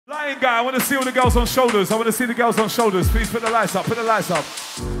lighting guy, I want to see all the girls on shoulders. I want to see the girls on shoulders. Please put the lights up, put the lights up.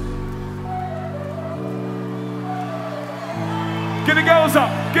 Get the girls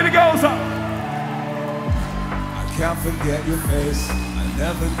up, get the girls up. I can't forget your face, I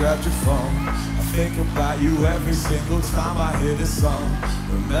never grabbed your phone. I think about you every single time I hear this song.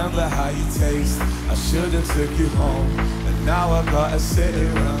 Remember how you taste, I should have took you home. And now I gotta sit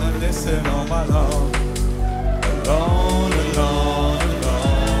here reminiscing on my love. Alone, alone,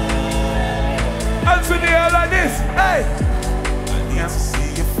 alone. Hands in the air like this, hey! I need to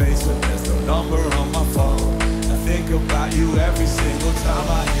see your face, but there's no number on my phone. I think about you every single time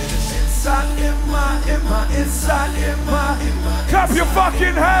I hear this. Inside, inside, Clap your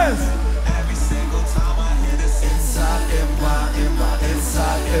fucking hands! every single time I hear this. Inside,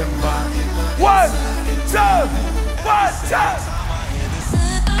 inside, 1, 2, 1,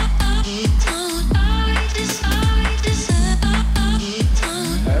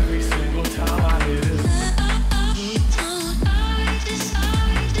 2. Every single time I hear this.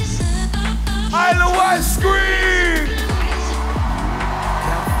 Isle of Wight scream!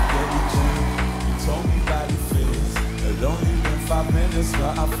 Can't forget you, Jane. You told me about your fears. It only been 5 minutes,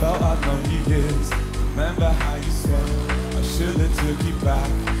 but I felt I'd known you years. Remember how you said I should have took you back,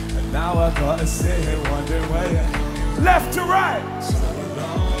 and now I gotta sit here wondering where you're at. Left to right! So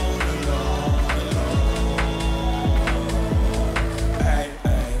alone, alone, alone. Hey,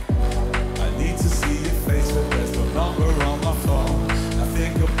 hey. I need to see your face, but there's no number on my phone. I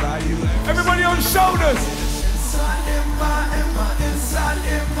think about you. Everybody on shoulders! Inside, inside, inside,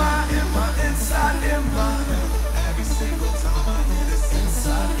 every single time I hear this.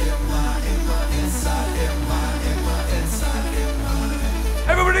 Inside, inside,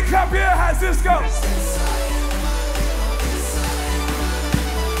 Everybody clap your hands, let's go!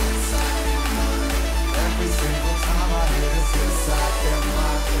 every single time I hear this. Inside,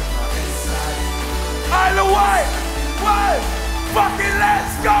 Isle of Wight! One! Fucking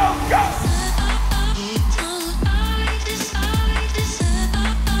let's go, go!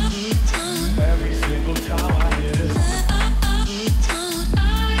 every single time I hear this.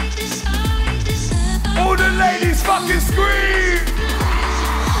 All the ladies fucking scream!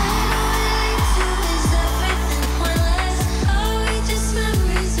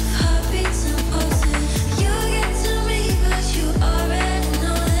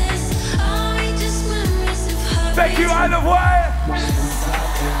 Thank you, Isle of Wight!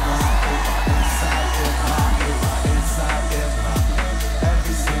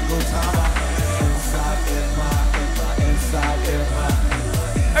 Every single time I hear inside,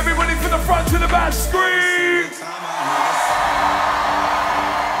 Everybody from the front to the back, scream!